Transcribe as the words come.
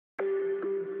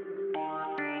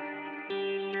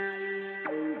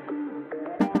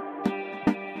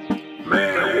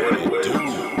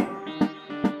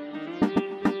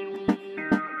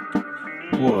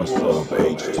What's up,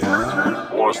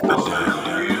 H-Town? What's the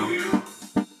damn deal?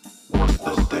 What's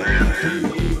the damn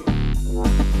deal?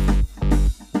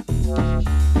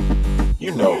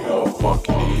 You know who the fuck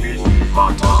it is.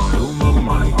 Montezuma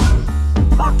Mike.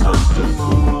 Montezuma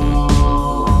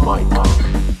Mike.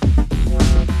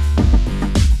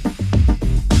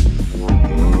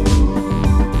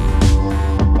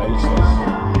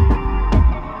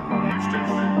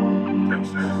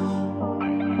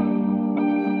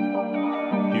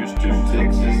 Houston,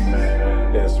 Texas,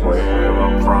 that's where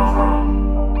I'm from.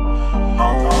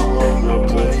 All over the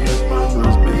place,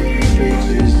 mama's big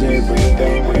bitches.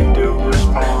 Everything we do is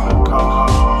for the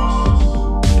cause.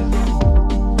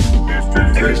 Houston,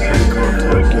 Texas, come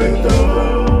together.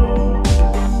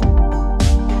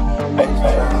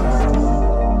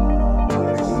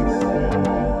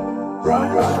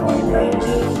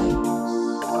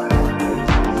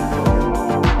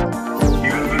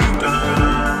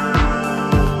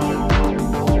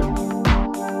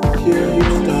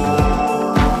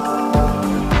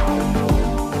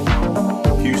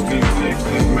 Houston,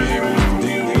 Texas, man, what's the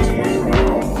deal? That's where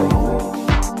I'm from.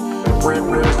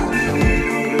 Red City,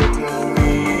 tell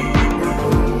me,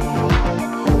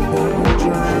 one more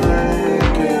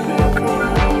drink and it comes.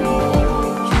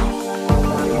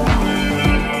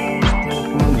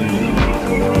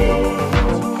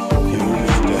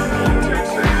 Houston,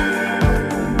 Texas,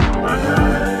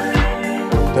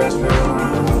 that's where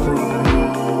I'm from.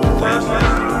 That's where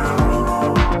I'm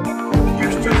from.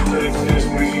 Houston, Texas,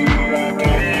 we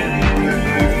rockin'.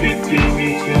 15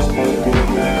 inches smoking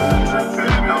now,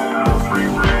 dripping on the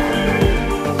freeway.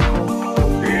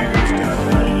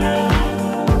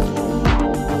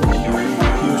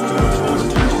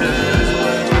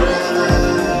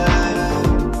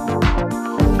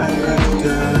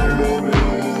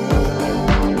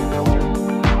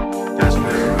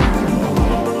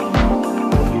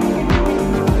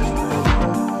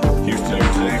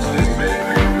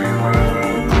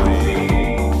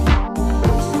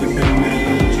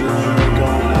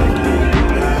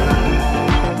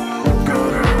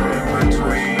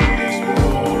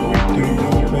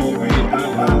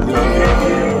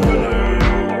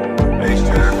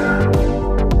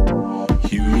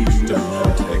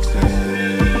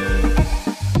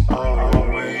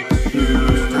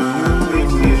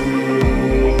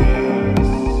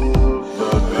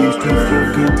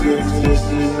 Texas,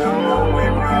 you know we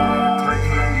rock.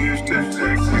 Houston,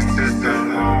 Texas is the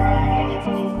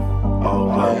home. All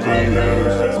my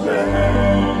players,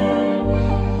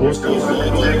 man. What's going on,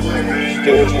 Texas?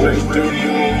 Still Street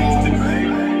Studios,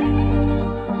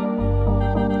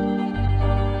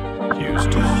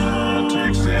 Houston,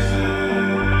 Texas.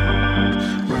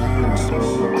 We're so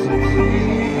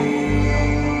clean.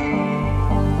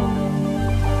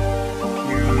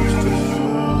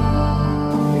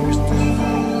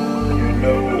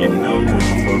 You know what the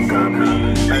fuck I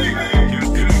mean. Hey,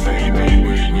 Houston, baby,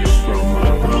 when you're from, I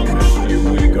promise you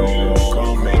we gon'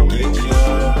 come and get ya.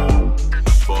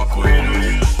 Fuck with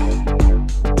it.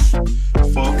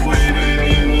 Fuck with it.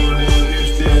 You wanna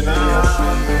Houston,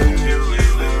 I'll bet you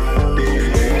live there.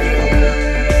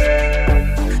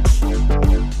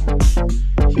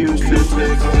 Houston,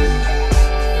 Texas,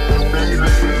 baby,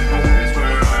 that's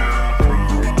where I'm from.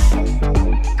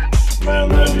 Man,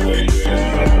 love you, H-Town.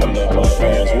 I love my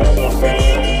fans. What's up,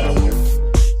 fans?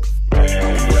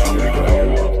 Man, y'all make it all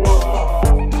worthwhile.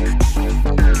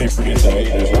 Can't forget the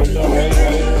haters. What's up,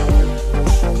 haters?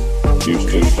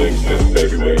 Houston, Texas,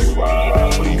 baby, where you are?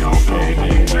 We gon' pay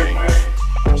anyway.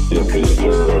 Sippin'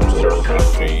 syrup, surf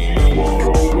caffeine,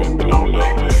 water, whippin' on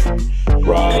that.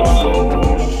 Riding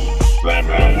lows,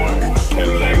 slamming one,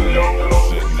 Cadillac doors.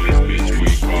 In this bitch we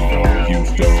call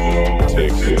Houston,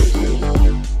 Texas.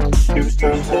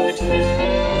 Houston, Texas.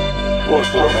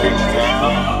 What's up,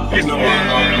 H-Town? You know what I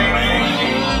mean, man.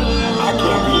 I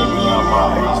can't get me out my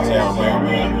H-Town, man.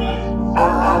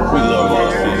 We love our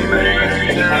city, man.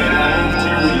 Anybody move to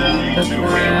you,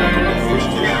 man. Welcome to First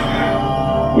Town.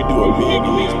 We do it big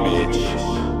in this bitch.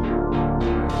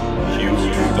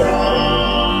 Houston.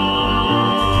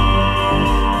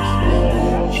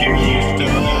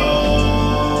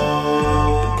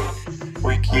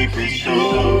 We keep it so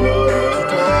good.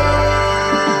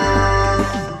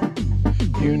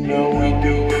 You know we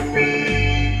do it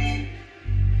big.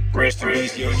 Rest in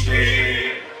peace, your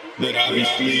shit. Let out his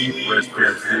sleep. Rest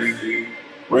in peace.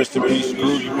 Rest in peace,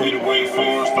 Screw. You made a way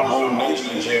for us. The whole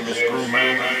nation jamming Screw,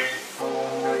 man.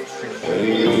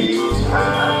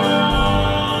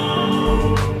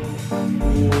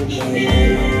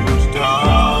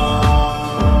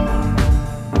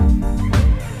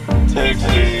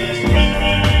 Texas,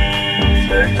 man.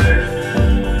 Texas.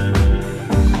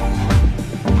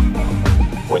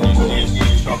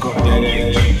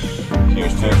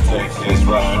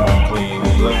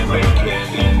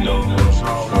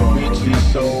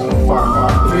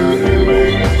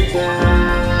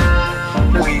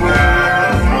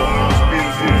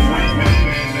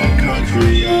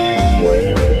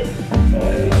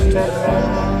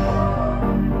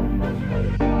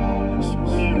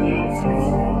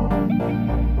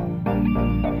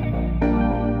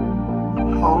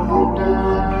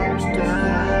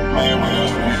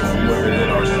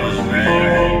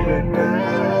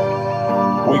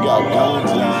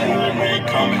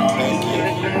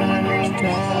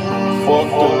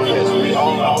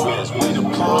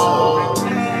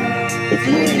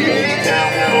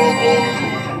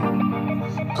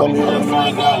 Come here and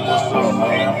find out what's up,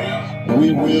 man.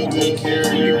 We will take care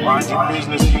of you. Mind your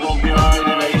business, you gon' be alright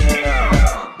in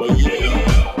H-Town. But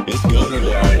yeah, it's gutter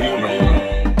down here,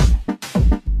 man.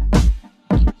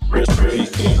 Rest in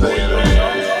peace to the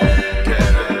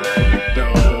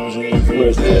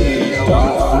Rest in peace,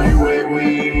 dog. Freeway, we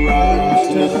ride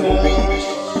to the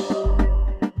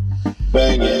beach.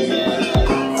 Banging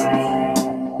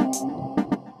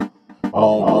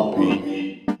on repeat.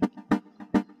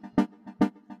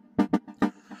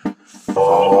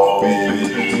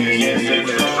 450 in the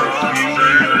truck,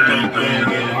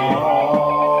 thinking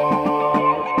hard.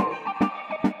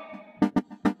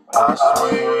 I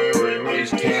swear in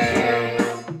this town,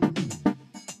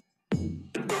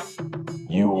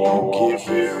 you won't get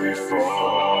very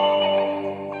far.